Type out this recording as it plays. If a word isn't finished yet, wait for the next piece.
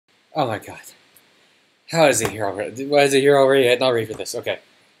Oh my god. How is it here already? Why is it here already? I'm not ready for this. Okay.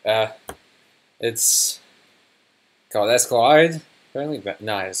 It's called Escalade. Apparently, but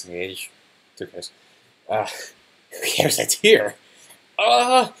no, it's engaged. Who cares? Who cares? It's here.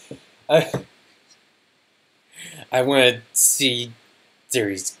 I I want to see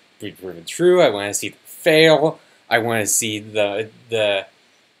theories be proven true. I want to see them fail. I want to see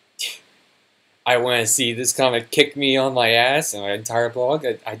I want to see this comic kick me on my ass and my entire blog.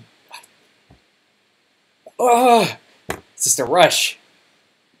 It's just a rush.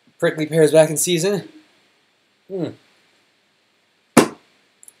 Prickly Pear's back in season. Good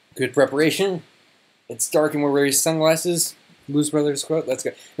preparation. It's dark and we're wearing sunglasses. Blues Brothers quote. Let's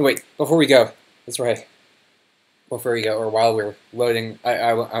go. No, wait, before we go. That's right. Before we go, or while we're loading,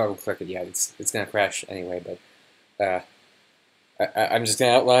 I won't click it yet. It's gonna crash anyway. But I'm just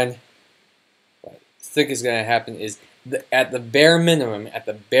gonna outline what I think is gonna happen. Is at the bare minimum,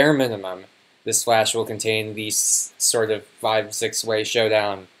 this flash will contain these sort of 5-6 way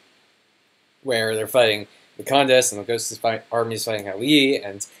showdown where they're fighting the Condesce and the Ghost Army is fighting Ali,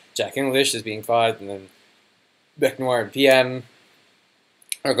 and Jack English is being fought, and then Bec Noir and PM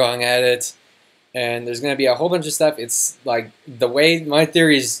are going at it. And there's going to be a whole bunch of stuff. It's like, the way my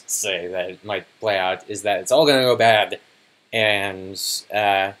theories say that it might play out is that it's all going to go bad. And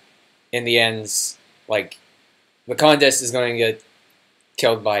in the end, like, the Condesce is going to get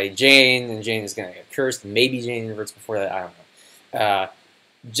killed by Jane, and Jane is going to get cursed. Maybe Jane inverts before that, I don't know.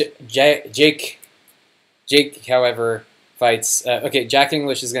 Jake, however, fights... okay, Jack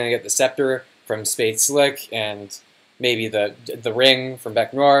English is going to get the Scepter from Spade Slick, and maybe the ring from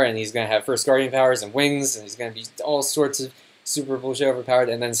Bec Noir, and he's going to have First Guardian powers and wings, and he's going to be all sorts of super bullshit overpowered,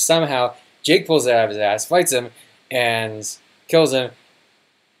 and then somehow Jake pulls it out of his ass, fights him, and kills him,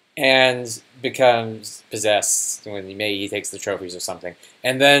 and becomes possessed when he takes the trophies or something.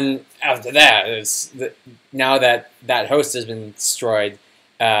 And then after that, now that that host has been destroyed,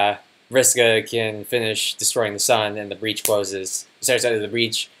 Vriska can finish destroying the sun, and the breach closes. The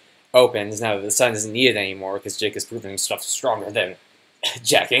breach opens now that the sun isn't needed anymore because Jake has proven himself stronger than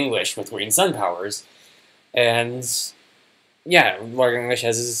Jack English with green sun powers. And yeah, Lord English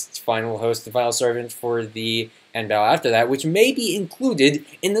has his final host and final servant for the end battle after that, which may be included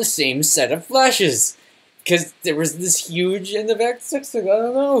in the same set of flashes. Because there was this huge end of Act 6 thing, I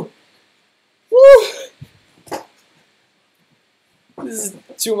don't know. Woo! This is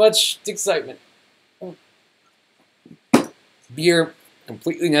too much excitement. Beer,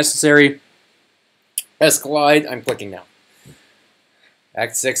 completely necessary. Escalade, I'm clicking now.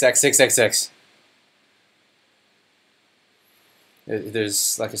 Act 6, Act 6, Act 6.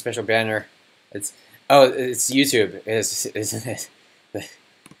 There's like a special banner. It's YouTube, isn't it?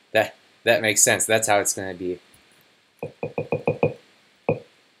 That makes sense. That's how it's gonna be.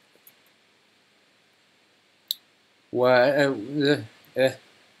 What?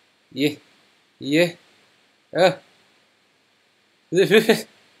 Yeah.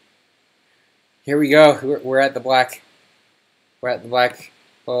 Here we go. We're at the black. We're at the black.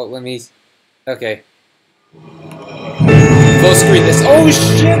 Well, let me. Okay. Full screen this. Oh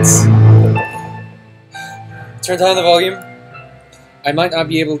shit! Turn down the volume. I might not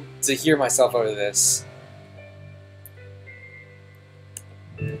be able to hear myself over this.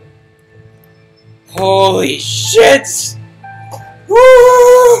 Holy shit!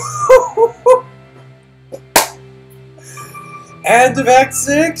 Woo! End of Act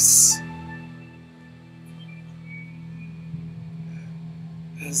 6!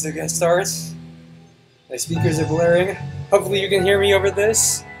 Is it gonna start? My speakers are blaring. Hopefully you can hear me over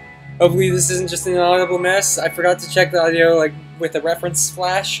this. Hopefully this isn't just an inaudible mess. I forgot to check the audio like with a reference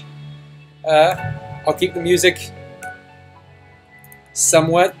flash. I'll keep the music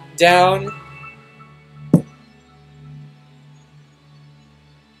somewhat down.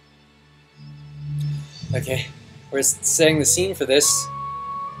 Okay, we're setting the scene for this.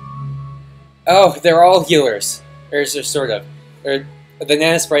 Oh, they're all healers. Or sort of. The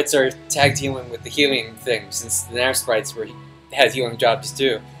nanosprites are tag teaming with the healing thing, since the nanosprites had healing jobs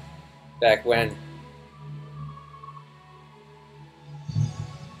too, back when.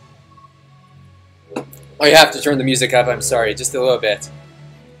 I have to turn the music up, I'm sorry, just a little bit.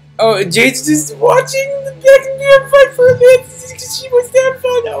 Oh, Jade's just watching the Black fight for a bit because she was that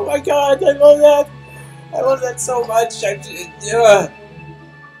fun. Oh my god, I love that. I love that so much.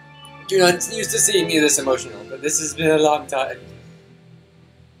 You're not used to seeing me this emotional, but this has been a long time.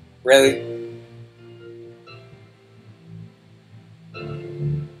 Really?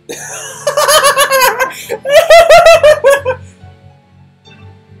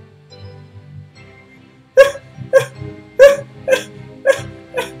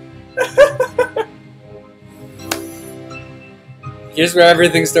 Here's where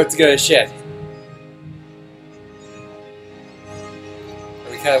everything starts to go to shit.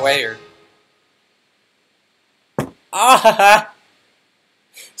 Are we cut away or? Ah ha ha!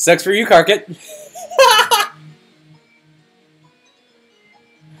 Sucks for you, Carkit.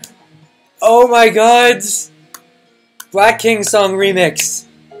 Oh my god! Black King song remix.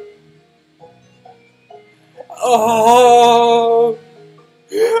 Oh!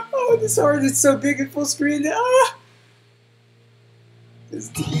 Oh, this art is so big and full screen. Ah! This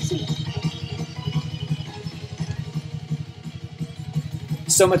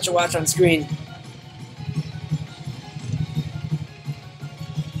so much to watch on screen.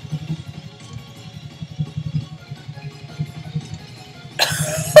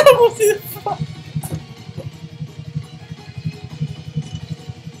 What the fuck?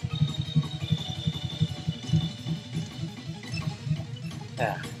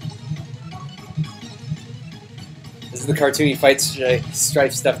 Ah. This is the cartoony fight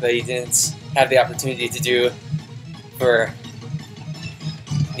stripe stuff that he didn't have the opportunity to do for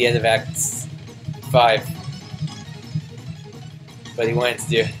the end of Act 5. But he wanted to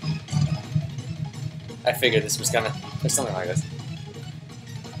do. I figured this was gonna. There's something like this.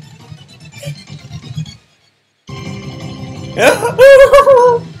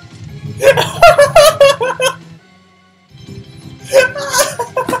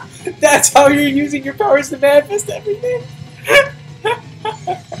 That's how you're using your powers to manifest everything.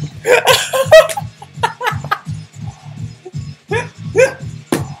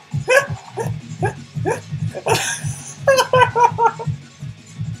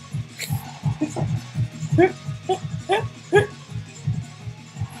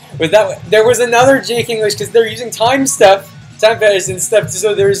 But that there was another Jake English because they're using time patterns and stuff,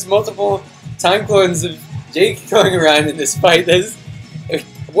 so there's multiple time clones of Jake going around in this fight.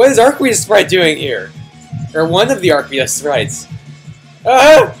 What is Arqueous Sprite doing here? Or one of the Arqueous Sprites?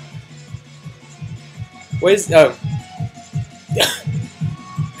 Ah! What is oh?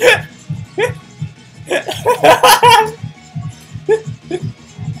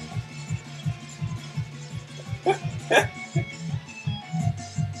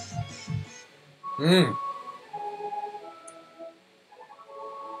 Hmm.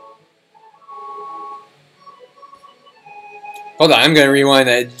 Hold on, I'm gonna rewind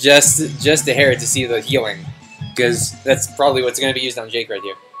that just a hair to see the healing, because that's probably what's gonna be used on Jake right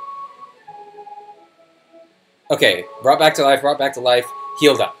here. Okay, brought back to life,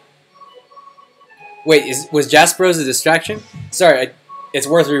 healed up. Wait, was Jaspros a distraction? Sorry, it's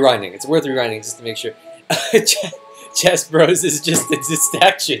worth rewinding. It's worth rewinding just to make sure. Jaspros is just a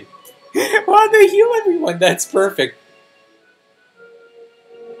distraction. Why they heal everyone? That's perfect.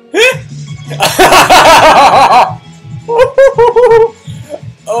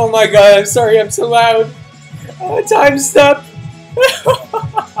 Oh my god, I'm sorry, I'm so loud. Oh, time stop.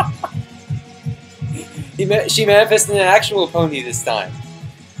 She manifested an actual pony this time.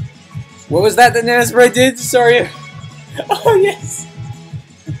 What was that Nanasprite did? Sorry. Oh, yes.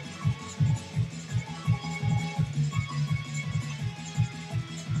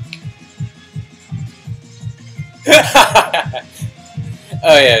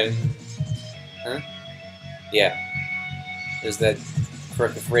 Oh, yeah. Huh? Yeah. There's that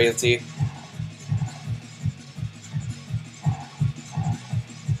quirk of frailty.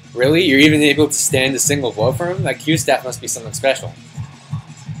 Really? You're even able to stand a single blow for him? That Q-staff must be something special.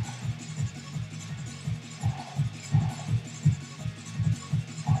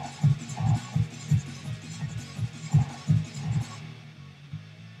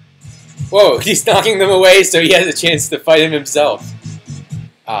 Whoa, he's knocking them away so he has a chance to fight him himself.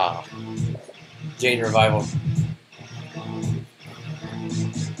 Ah. Jane Revival.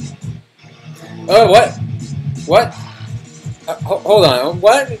 Oh, what? What? Hold on,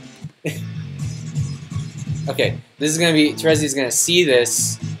 what? Okay, this is gonna be, Terezi's gonna see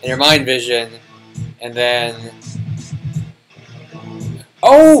this in her mind vision, and then...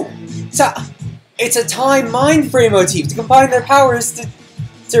 Oh! It's a time mind frame motif to combine their powers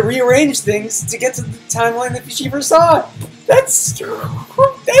to rearrange things to get to the timeline that she foresaw! That's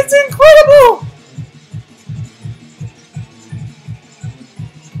incredible!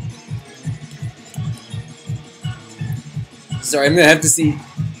 Sorry, I'm gonna have to see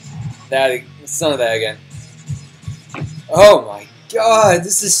that, some of that again. Oh my god,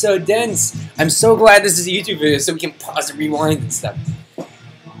 this is so dense. I'm so glad this is a YouTube video so we can pause and rewind and stuff.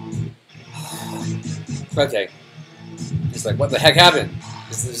 Okay. It's like, what the heck happened?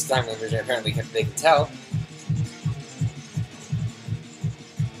 This is time version, apparently they can tell.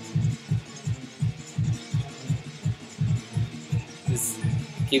 This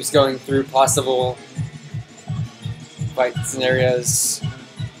keeps going through possible fight scenarios.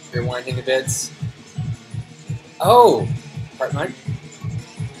 Rewinding a bit. Oh! Part 9?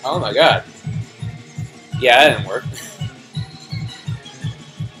 Oh my god. Yeah, that didn't work.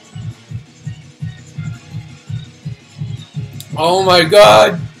 Oh my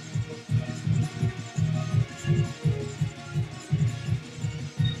god!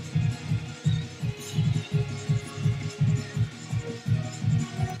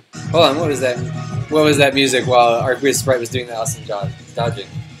 Hold on, what was that? What was that music while Arqueous Sprite was doing that awesome job dodging?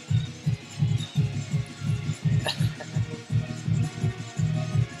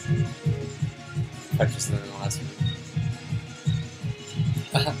 Just in the last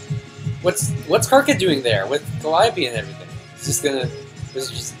one. What's Karka doing there with Calliope and everything? He's just gonna was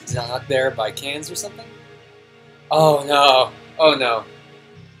he just knocked there by cans or something? Oh no! Oh no!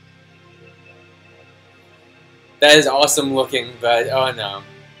 That is awesome looking, but oh no!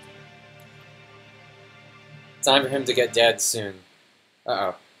 Time for him to get dead soon.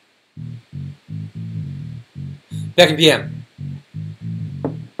 Uh oh. Back in PM.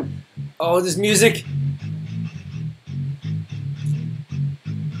 Oh, this music!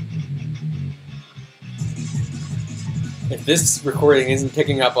 If this recording isn't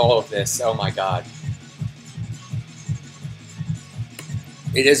picking up all of this, oh my god.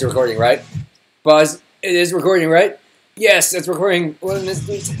 It is recording, right? Buzz, it is recording, right? Yes, it's recording.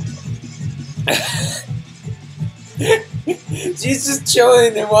 She's just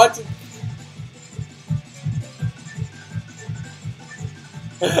chilling and watching.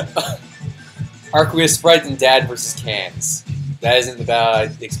 Arqueous Sprite and Dad versus Cans. That isn't the battle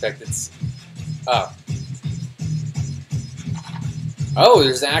I'd expect. It's. Oh. Oh,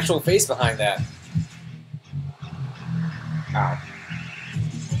 there's an actual face behind that. Ow.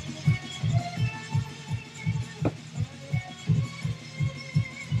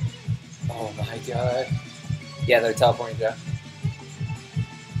 Oh my god. Yeah, they're teleporting down.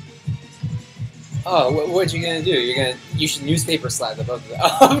 Oh, what you gonna do? You should newspaper slap the both of them.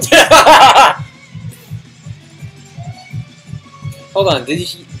 Oh, hold on,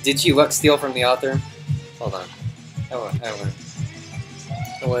 did she luck steal from the author? Hold on.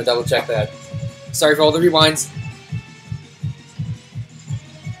 I want to double check that. Sorry for all the rewinds.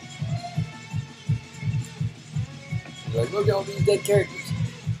 Like, look at all these dead characters.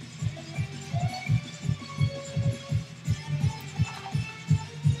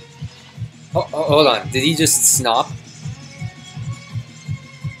 Oh, hold on. Did he just snop?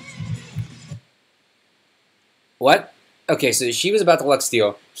 What? Okay, so she was about to luck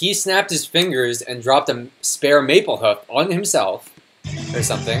steal. He snapped his fingers and dropped a spare maple hoof on himself. Or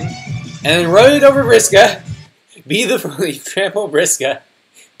something. And then rode it over Vriska. Be the fully trample Vriska.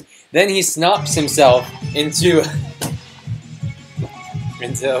 Then he snops himself into...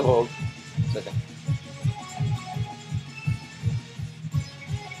 well, okay.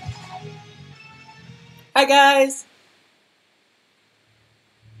 Hi guys!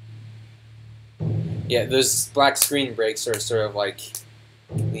 Yeah, those black screen breaks are sort of like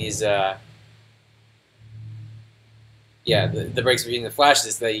these, yeah, the breaks between the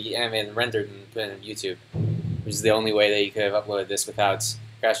flashes that you animated and rendered and put in YouTube, which is the only way that you could have uploaded this without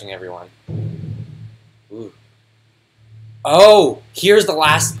crashing everyone. Ooh. Oh! Here's the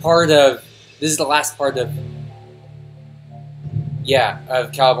last part of... This is the last part of... Yeah,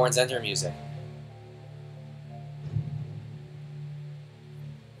 of Caliborn's Enter music.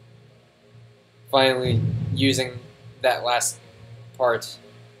 Finally using that last part.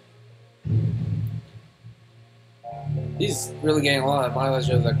 He's really getting a lot of mileage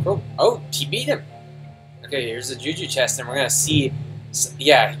of the crow. Oh, he beat him! Okay, here's the Juju chest, and we're gonna see...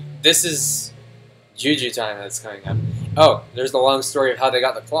 Yeah, this is Juju time that's coming up. Oh, there's the long story of how they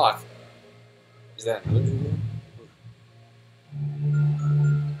got the clock. Is that another Juju?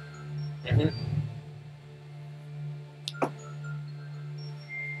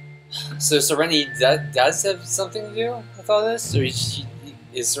 So Serenity does have something to do with all this? Or is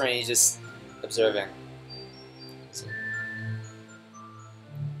Serenity just observing?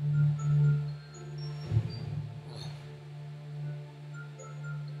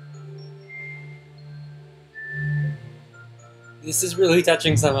 This is really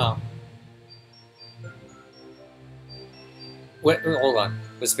touching somehow. What? Hold on.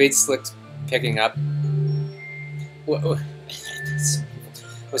 Was Spade Slick picking up? What?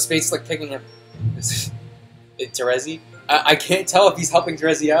 Was Spade Slick picking up Terezi? I can't tell if he's helping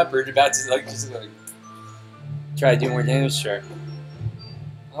Terezi up or about to like just like try to do more damage. Sure.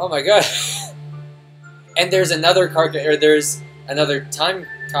 Oh my god! And there's another Karka, or there's another time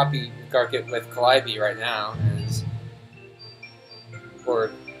copy Karka with Calliope right now.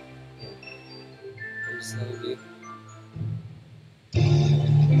 Or there's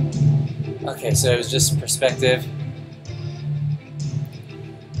Okay, so it was just perspective.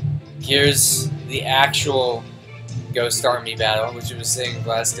 Here's the actual Ghost Army battle, which I was saying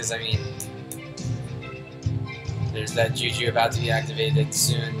last, because I mean, there's that Juju about to be activated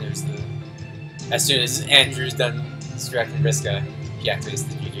soon. There's the as soon as Andrew's done distracting Vriska, he activates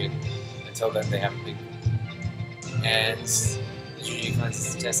the Juju. Until then, they have a big. And the Juju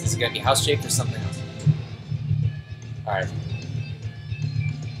cleanses the test. Is it gonna be house shaped or something else? All right.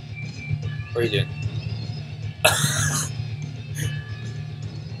 What are you doing?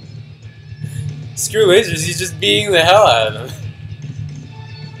 Screw lasers, he's just beating the hell out of them.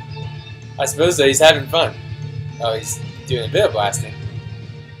 I suppose so, he's having fun. Oh, he's doing a bit of blasting.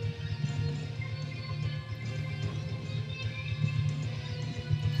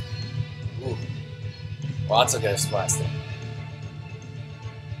 Ooh. Lots of ghost blasting.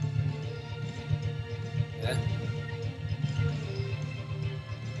 Yeah.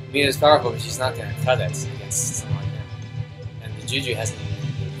 Mina's powerful, but she's not going to cut it against someone like him. And the Juju hasn't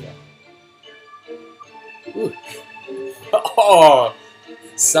even been yet. Ooh. Oh!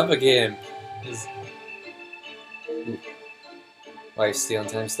 Suffocate him. Life steal and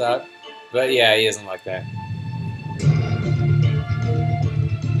time stop. But yeah, he isn't like that.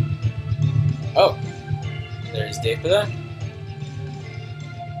 Oh! There's Dave for that.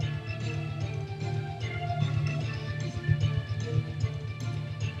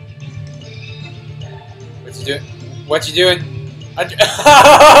 What you doing? What you doing?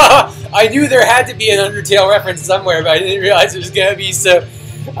 I knew there had to be an Undertale reference somewhere, but I didn't realize it was gonna be so.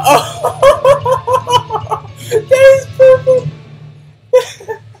 Oh, that is perfect.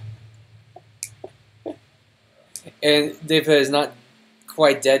 And Dave is not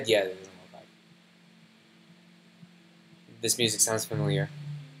quite dead yet. It doesn't look like. This music sounds familiar.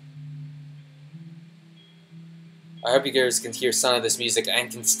 I hope you guys can hear some of this music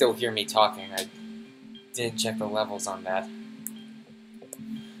and can still hear me talking. I didn't check the levels on that.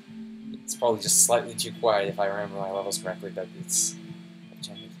 It's probably just slightly too quiet if I remember my levels correctly, but it's...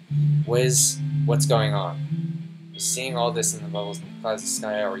 what's going on? You're seeing all this in the levels in the clouds of the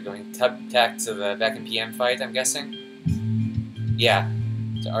sky. Are we going back to the back in PM fight, I'm guessing? Yeah.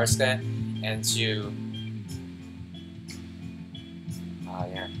 To Arska and to... Ah,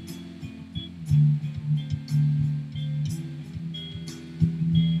 yeah.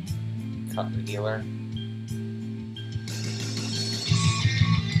 Cut the dealer.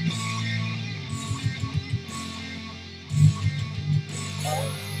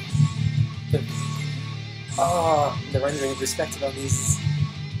 Oh, the rendering perspective on these.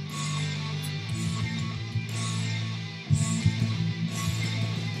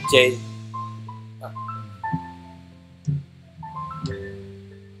 Jade. Oh.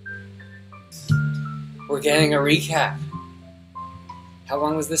 We're getting a recap. How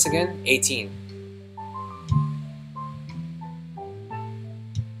long was this again? 18.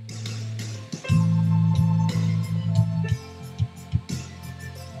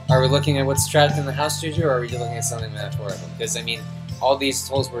 Are we looking at what's trapped in the house, Juju, or are we looking at something metaphorical? Because I mean, all these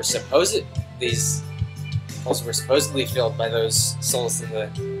holes were supposedly filled by those souls in the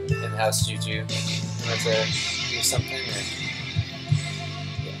house, Juju. You want to do something, or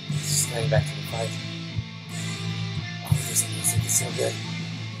yeah, just going back to the fight. Oh, this music is so good.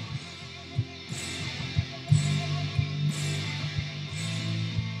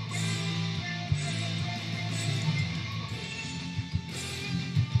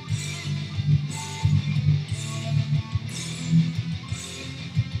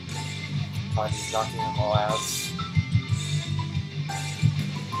 He's knocking them all out.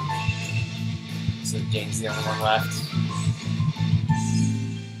 So Jane's the only one left.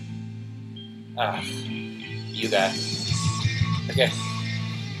 Ah, you guy. Okay.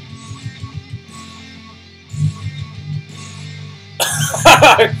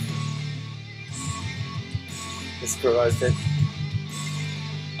 This girl was dead.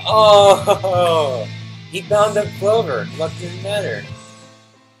 Oh, he bound up Clover. Luck didn't matter.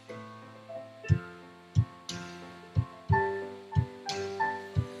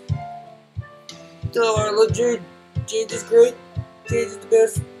 Hello, Arlo, Jade. Jade is great. Jade is the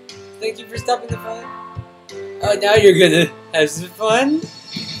best. Thank you for stopping the fun. Oh, now you're gonna have some fun?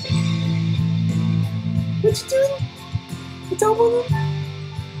 What you doing? You talking him?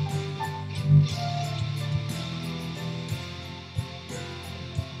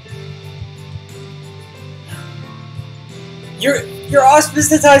 You're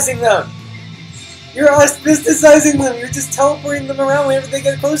auspicizing them! You're auspicizing them! You're just teleporting them around whenever they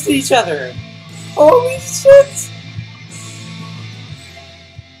get close to each other! Holy shit!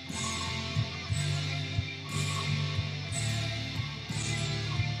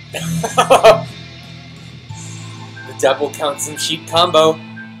 The double count some sheep combo.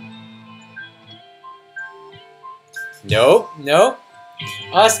 No, no.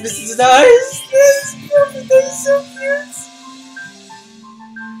 Auspices dies. This is so cute.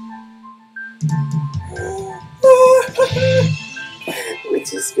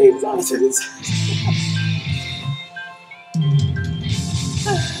 Which escapes onto this.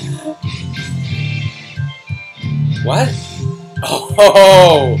 What?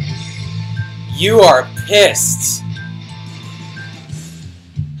 Oh, you are pissed.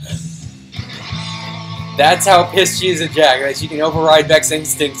 That's how pissed she is at Jack, that she can override Beck's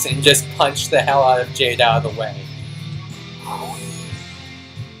instincts and just punch the hell out of Jade out of the way.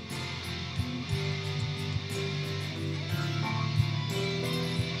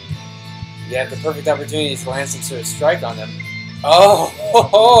 You have the perfect opportunity to land some sort of strike on them. Oh! Ho,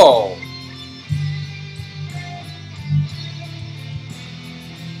 ho.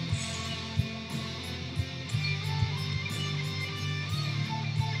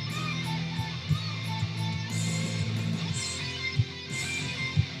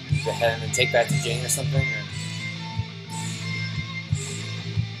 Go ahead and take that to Jane or something? Or...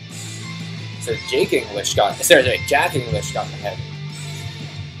 So Jack English got the head.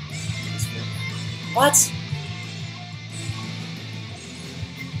 What?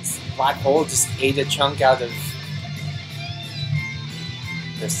 This black hole just ate a chunk out of...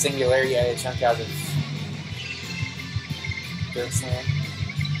 The singularity ate a chunk out of... Ghostland.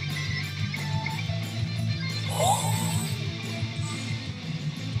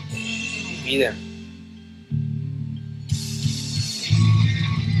 Beat him.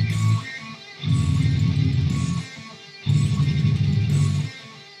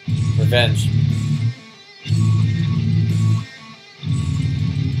 Revenge.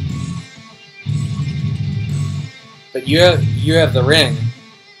 But you have the ring.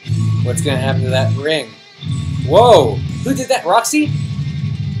 What's gonna happen to that ring? Whoa! Who did that? Roxy?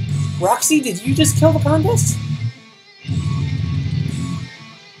 Roxy, did you just kill the contest?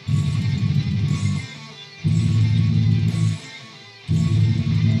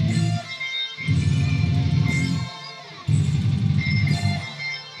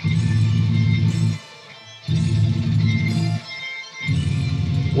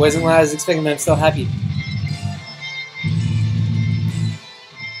 Wasn't what I was expecting, but I'm still happy.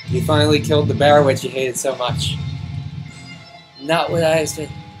 You finally killed the bear witch you hated so much. Not what I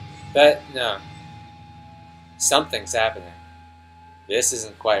expected. But, no. Something's happening. This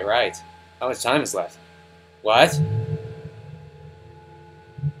isn't quite right. How much time is left? What?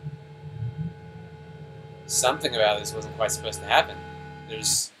 Something about this wasn't quite supposed to happen.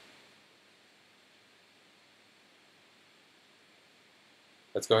 There's...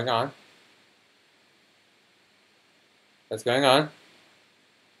 What's going on? What's going on?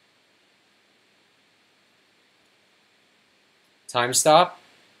 Time stop?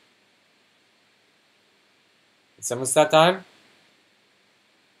 Did someone stop time?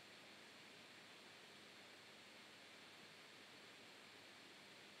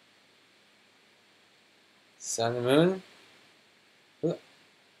 Sun and moon?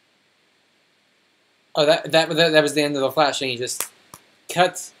 Oh, that was the end of the flash, and you just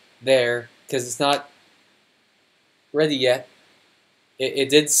cut there because it's not ready yet. It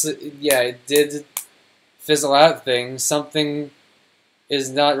did fizzle out things. Something is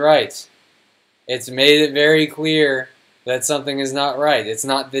not right. It's made it very clear that something is not right. It's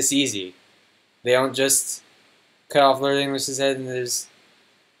not this easy. They don't just cut off Lord English's head and there's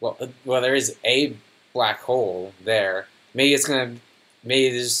well there is a black hole there. Maybe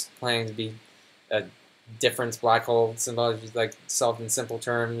there's planning to be a different black hole symbol, like solved in simple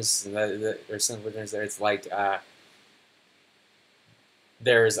terms, or simple terms there. It's like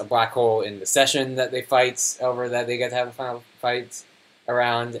there's a black hole in the session that they fight over, that they get to have a final fight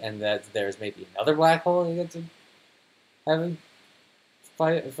around, and that there's maybe another black hole they get to have a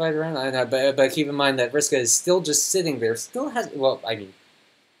fight around. I don't know, but keep in mind that Vriska is still just sitting there, still hasn't, well, I mean,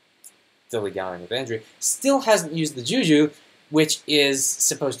 still encountering with Andrew, still hasn't used the Juju, which is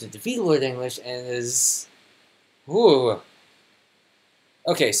supposed to defeat Lord English, and is... Ooh.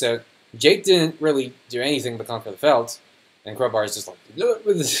 Okay, so Jake didn't really do anything but conquer the felt, and Crowbar is just like,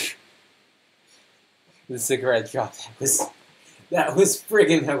 with the cigarette drop. That was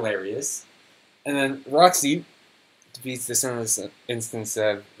friggin' hilarious. And then Roxy defeats the sinless instance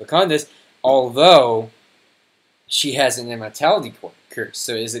of the contest, although she has an immortality curse,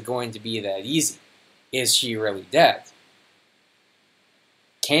 so is it going to be that easy? Is she really dead?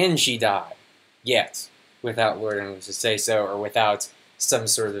 Can she die yet without Lord English to say so, or without some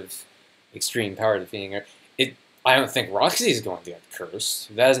sort of extreme power defeating her? I don't think Roxy is going to get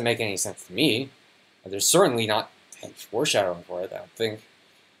cursed. That doesn't make any sense to me. There's certainly not foreshadowing for it, I don't think.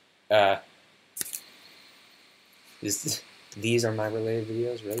 These are my related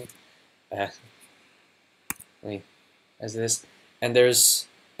videos, really? As this. And there's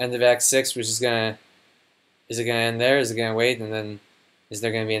end of Act 6, which is gonna... Is it gonna end there? Is it gonna wait? And then... Is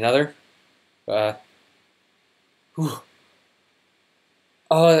there gonna be another? Oh,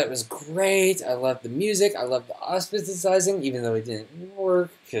 that was great. I love the music. I love the auspicizing, even though it didn't work,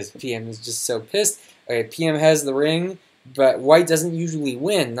 because PM is just so pissed. Okay, PM has the ring, but White doesn't usually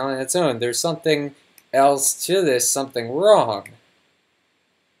win, not on its own. There's something else to this, something wrong.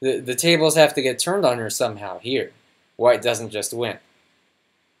 The tables have to get turned on her somehow here. White doesn't just win.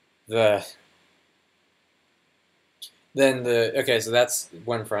 Okay, so that's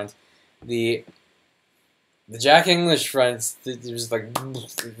one front. The Jack English front, it was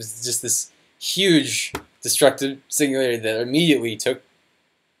just this huge destructive singularity that immediately took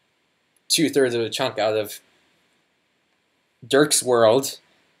 2/3 of a chunk out of Dirk's world.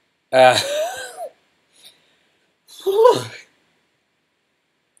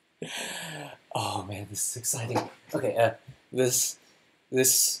 Oh man, this is exciting. Okay, this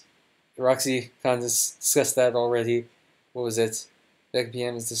Roxy kind of discussed that already. What was it? Back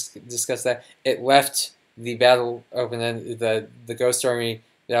PM has discussed that. It left the battle open, and the Ghost Army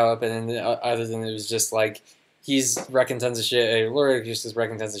battle open, and other than it was just like he's wrecking tons of shit. Lord is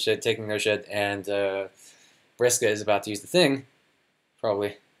wrecking tons of shit, taking no shit, and Briska is about to use the thing,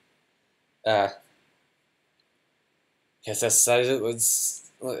 probably. Yes, that's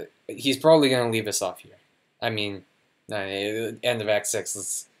it. He's probably gonna leave us off here. I mean, end of Act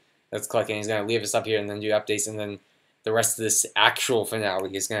 6. Let's click, and he's gonna leave us up here, and then do updates, and then the rest of this actual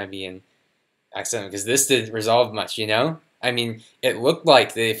finale is gonna be in Act 7, because this didn't resolve much, you know? I mean, it looked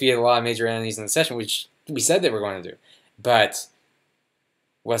like they defeated a lot of major enemies in the session, which we said they were going to do. But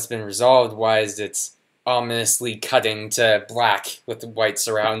what's been resolved was it's ominously cutting to black with the white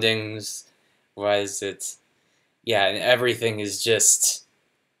surroundings. Yeah, and everything is just,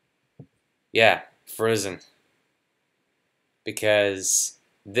 yeah, frozen. Because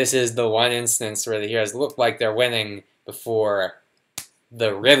this is the one instance where the heroes look like they're winning before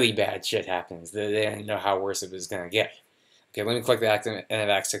the really bad shit happens. They didn't know how worse it was going to get. Okay, let me click the end of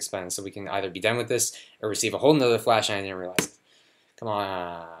Act 6 button so we can either be done with this or receive a whole nother flash and I didn't realize it. Come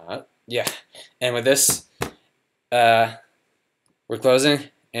on. Yeah. And with this, we're closing.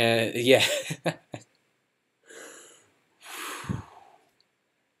 And yeah.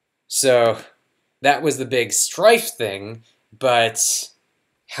 So that was the big strife thing, but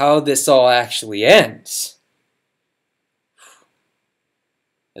how this all actually ends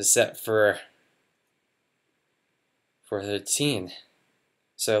is set for 13.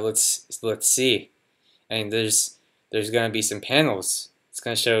 So let's see. I mean, there's gonna be some panels. It's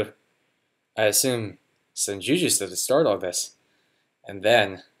gonna show, I assume, some juju stuff to start all this, and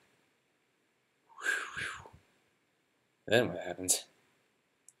then what happens?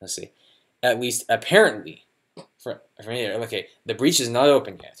 Let's see. At least apparently, from here. Okay, the breach is not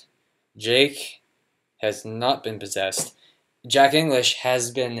open yet. Jake has not been possessed. Jack English has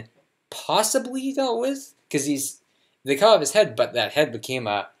been possibly dealt with because they cut off his head, but that head became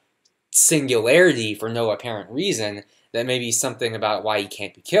a singularity for no apparent reason. That may be something about why he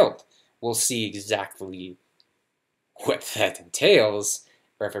can't be killed. We'll see exactly what that entails,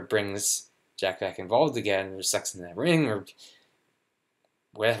 or if it brings Jack back involved again, or sex in that ring, or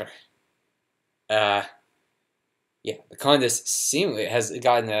whatever. Yeah, the Condis seemingly has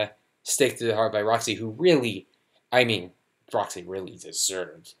gotten a stake to the heart by Roxy, who really, I mean, Roxy really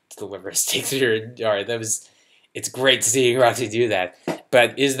deserved to deliver a stake to her heart. It's great seeing Roxy do that.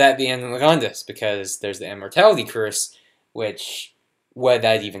 But is that the end of the Condis? Because there's the immortality curse, which, what would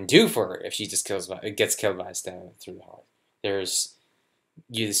that even do for her if she just gets killed by a stab through the heart?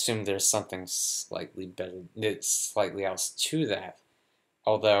 You'd assume there's something slightly better, slightly else to that.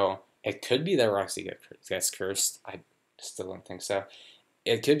 Although, it could be that Roxy gets cursed. I still don't think so.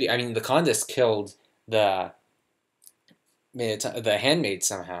 It could be. I mean, the Condis killed the handmaid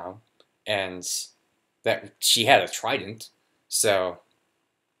somehow, and that she had a trident. So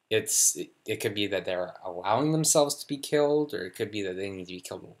it could be that they're allowing themselves to be killed, or it could be that they need to be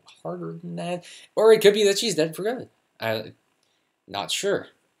killed a little harder than that, or it could be that she's dead for good. Not sure.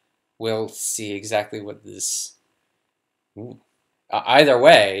 We'll see exactly what this. Either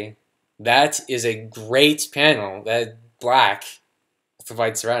way, that is a great panel. That black, with the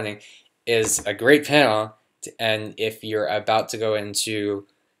white surrounding, is a great panel. And if you're about to go into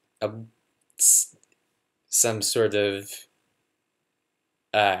some sort of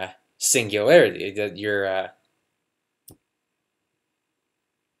singularity, that you're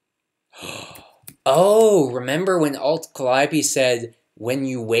Oh, remember when Alt Calliope said, when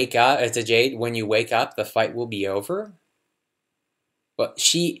you wake up, to Jade, when you wake up, the fight will be over? But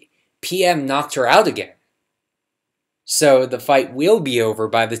PM knocked her out again. So the fight will be over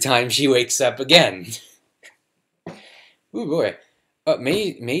by the time she wakes up again. Ooh, boy.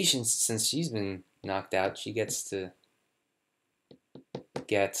 Maybe since she's been knocked out, she gets to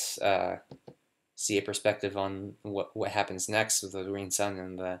see a perspective on what happens next with the Green Sun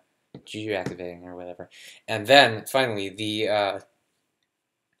and the Juju activating or whatever. And then, finally, the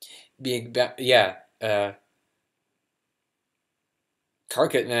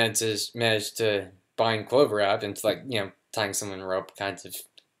Karkat managed to bind Clover up into, like, tying someone in a rope, kind of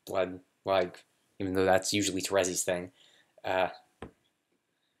blood, like, even though that's usually Terezi's thing.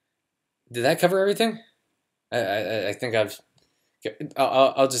 Did that cover everything? I think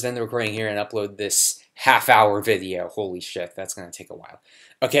I'll just end the recording here and upload this half-hour video. Holy shit, that's gonna take a while.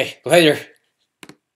 Okay, later.